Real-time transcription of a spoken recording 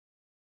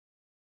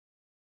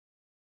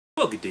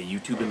Well, good day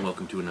YouTube, and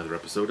welcome to another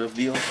episode of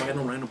the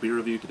Albino RHino beer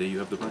review. Today you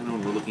have the Rhino,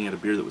 and we're looking at a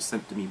beer that was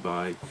sent to me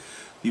by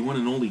the one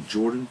and only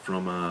Jordan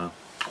from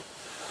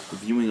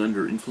Reviewing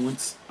Under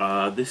Influence.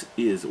 This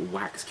is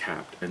wax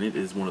capped, and it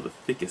is one of the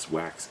thickest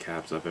wax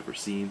caps I've ever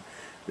seen.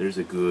 There's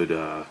a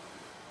good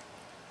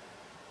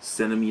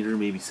centimeter,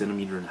 maybe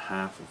centimeter and a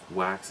half of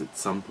wax at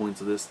some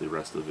points of this. The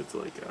rest of it's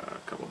like a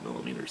couple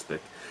millimeters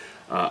thick.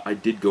 I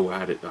did go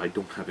at it. I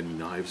don't have any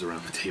knives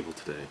around the table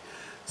today,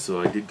 so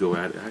I did go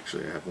at it.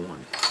 Actually, I have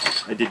one.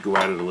 I did go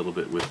at it a little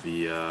bit with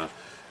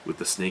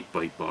the snake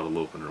bite bottle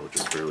opener, which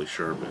is fairly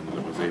sharp, and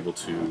I was able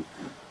to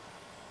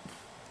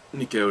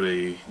nick out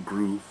a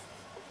groove.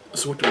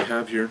 So what do we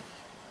have here?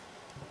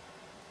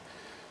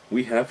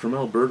 We have from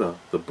Alberta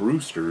the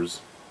Brewsters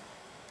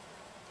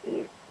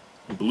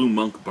Blue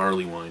Monk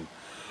Barleywine,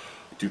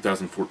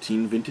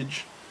 2014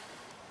 vintage,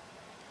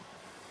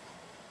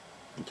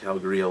 in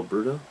Calgary,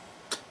 Alberta.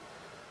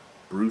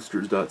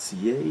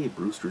 Brewsters.ca,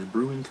 Brewsters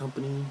Brewing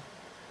Company,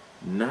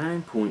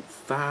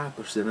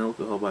 9.5%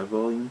 alcohol by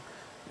volume,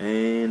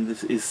 and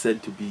this is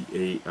said to be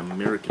a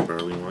American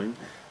barley wine,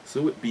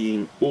 so it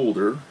being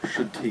older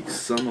should take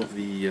some of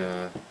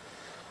the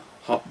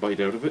hop bite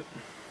out of it.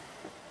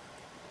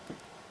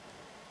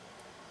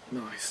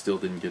 No, I still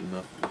didn't get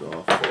enough of it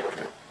off.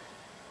 Okay.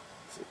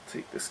 So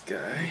take this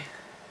guy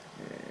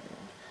and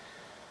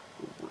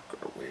we'll work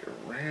our way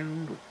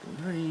around with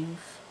the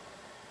knife.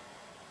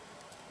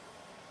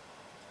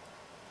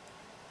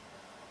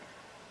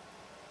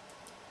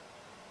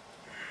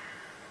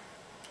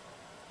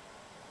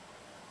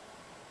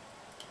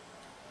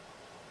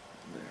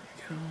 There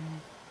we go.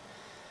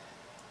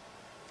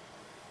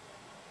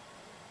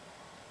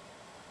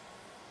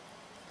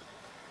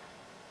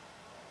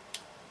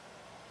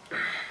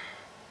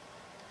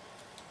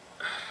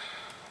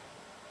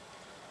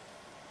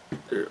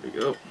 There we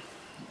go.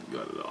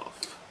 Got it off.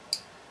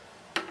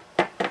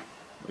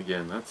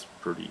 Again, that's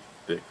pretty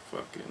thick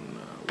fucking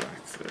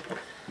wax there.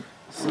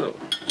 So,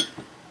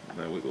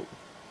 now we will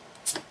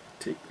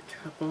take the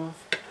cap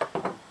off.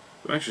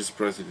 I'm actually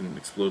surprised it didn't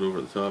explode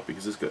over the top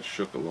because this got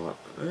shook a lot.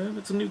 And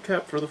it's a new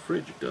cap for the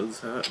fridge. It does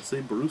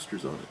say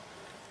Brewsters on it.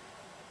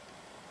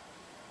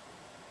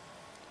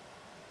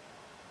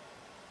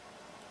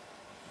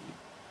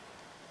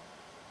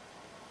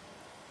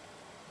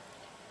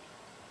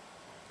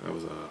 That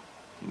was a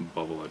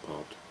bubble I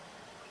popped.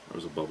 There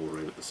was a bubble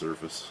right at the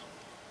surface.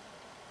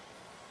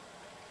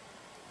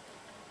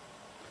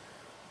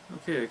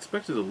 Okay, I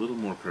expected a little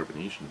more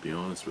carbonation, to be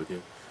honest with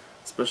you.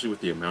 Especially with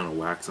the amount of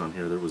wax on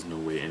here, there was no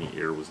way any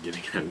air was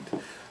getting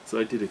out. So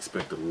I did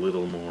expect a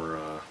little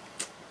more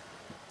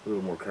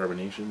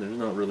carbonation. There's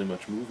not really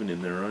much moving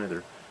in there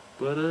either,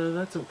 but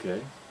that's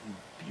okay.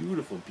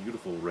 Beautiful,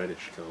 beautiful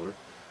reddish color,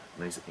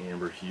 nice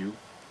amber hue.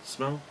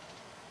 Smell?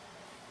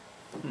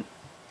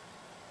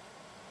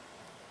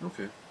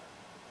 Okay.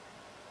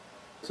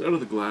 So out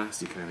of the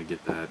glass, you kind of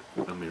get that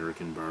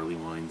American barley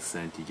wine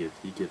scent. You get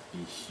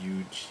the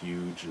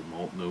huge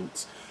malt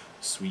notes,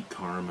 sweet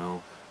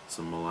caramel,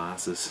 some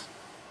molasses,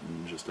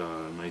 and just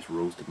a nice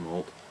roasted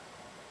malt,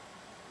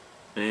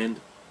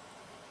 and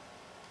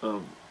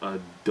a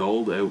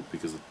dulled out,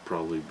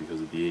 probably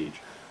because of the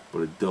age,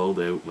 but a dulled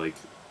out like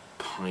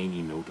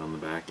piney note on the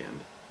back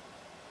end.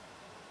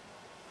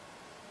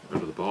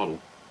 Out of the bottle.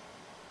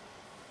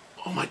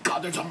 Oh my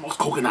God! There's almost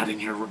coconut in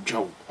here,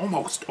 Joe.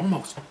 Almost.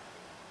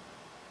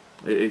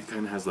 It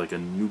kind of has like a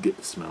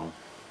nougat smell.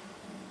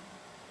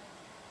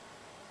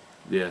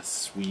 Yeah,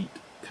 sweet,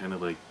 kind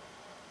of like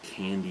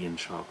candy and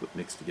chocolate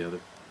mixed together.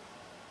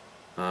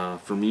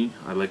 For me,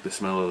 I like the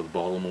smell of the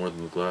bottle more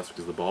than the glass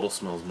because the bottle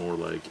smells more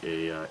like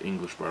a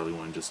English barley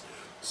wine, just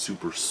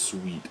super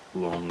sweet,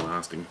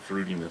 long-lasting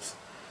fruitiness.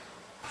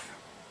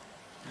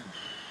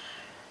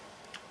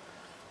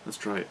 Let's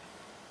try it.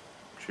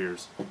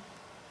 Cheers.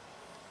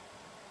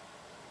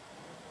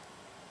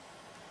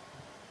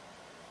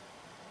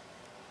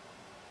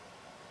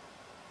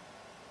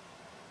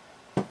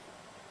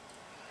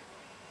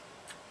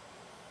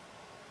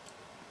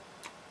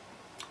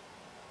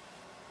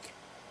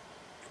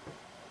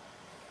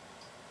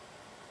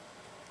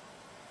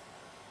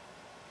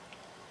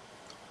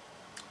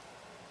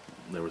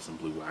 There was some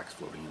blue wax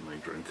floating in my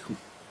drink.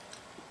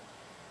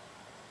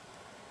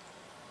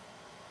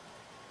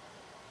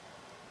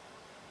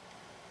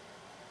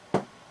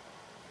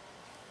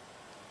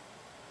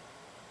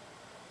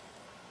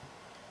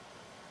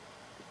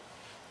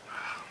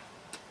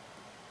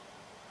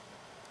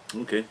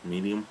 Okay,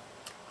 medium,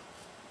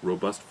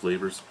 robust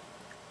flavors.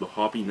 The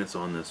hoppiness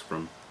on this,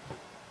 from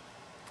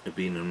it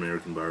being an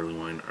American barley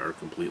wine, are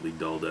completely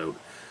dulled out.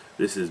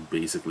 This is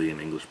basically an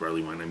English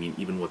barley wine. I mean,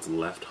 even what's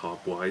left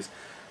hop-wise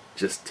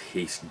just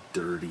tastes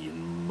dirty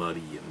and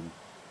muddy and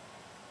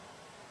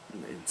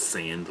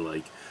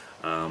sand-like.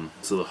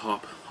 So the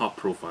hop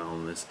profile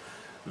on this,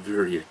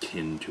 very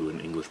akin to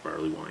an English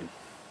barley wine.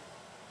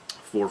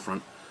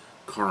 Forefront,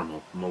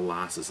 caramel,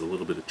 molasses, a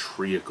little bit of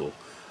treacle,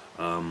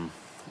 some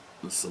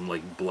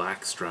like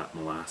blackstrap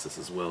molasses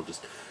as well.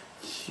 Just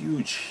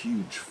huge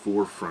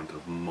forefront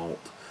of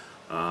malt.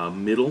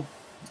 Middle,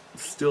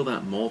 still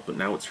that malt, but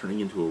now it's turning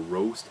into a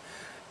roast,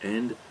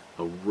 and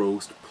a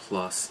roast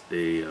plus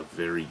a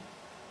very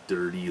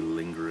dirty,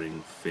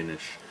 lingering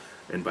finish.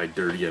 And by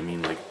dirty, I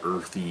mean like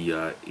earthy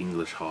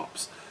English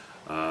hops.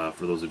 For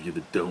those of you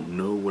that don't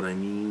know what I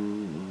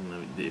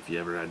mean, if you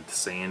ever had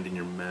sand in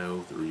your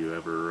mouth, or you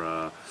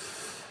ever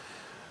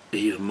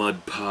ate a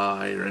mud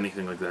pie or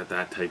anything like that,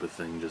 that type of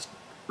thing, just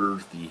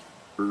earthy,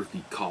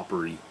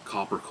 coppery,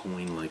 copper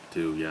coin-like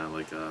too. Yeah,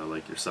 like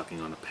you're sucking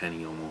on a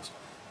penny almost.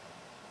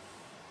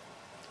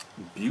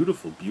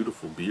 Beautiful,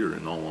 beautiful beer.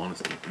 In all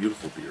honesty,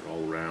 beautiful beer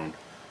all around.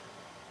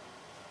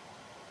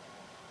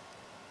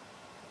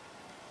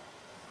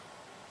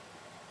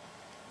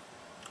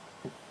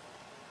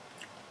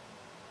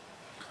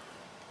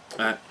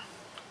 At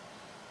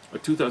a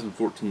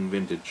 2014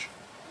 vintage,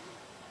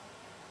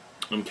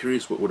 I'm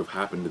curious what would have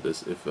happened to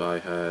this if I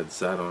had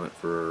sat on it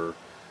for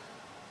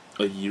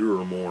a year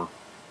or more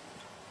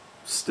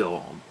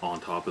still on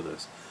top of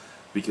this,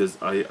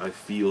 because I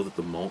feel that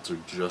the malts are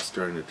just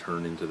starting to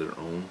turn into their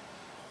own,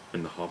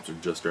 and the hops are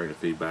just starting to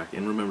fade back.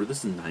 And remember,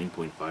 this is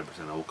 9.5%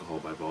 alcohol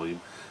by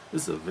volume.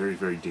 This is a very,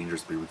 very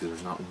dangerous beer because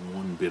there's not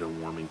one bit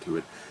of warming to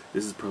it.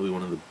 This is probably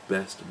one of the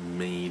best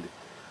made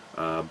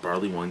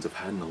barley wines I've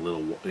had in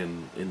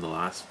the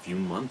last few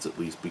months, at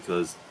least,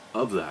 because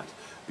of that,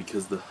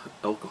 because the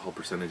alcohol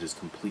percentage is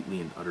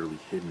completely and utterly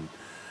hidden.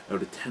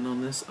 Out of 10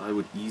 on this, I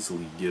would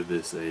easily give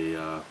this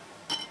a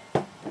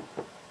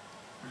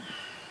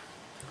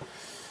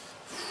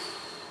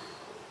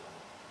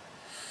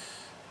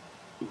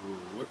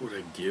what would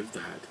I give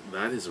that?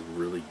 That is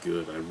really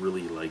good. I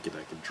really like it.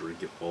 I could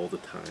drink it all the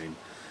time.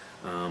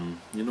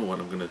 You know what?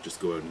 I'm gonna just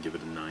go out and give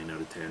it a 9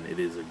 out of 10. It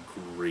is a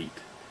great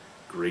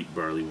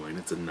barley wine.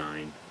 It's a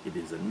 9. It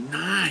is a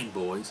 9,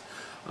 boys.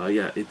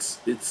 Yeah,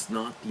 it's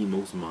not the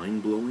most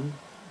mind-blowing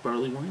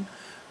barley wine,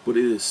 but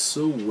it is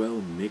so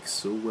well mixed,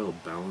 so well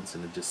balanced,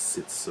 and it just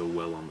sits so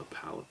well on the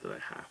palate that I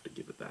have to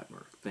give it that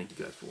mark. Thank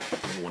you guys for watching.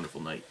 Have a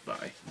wonderful night.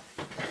 Bye.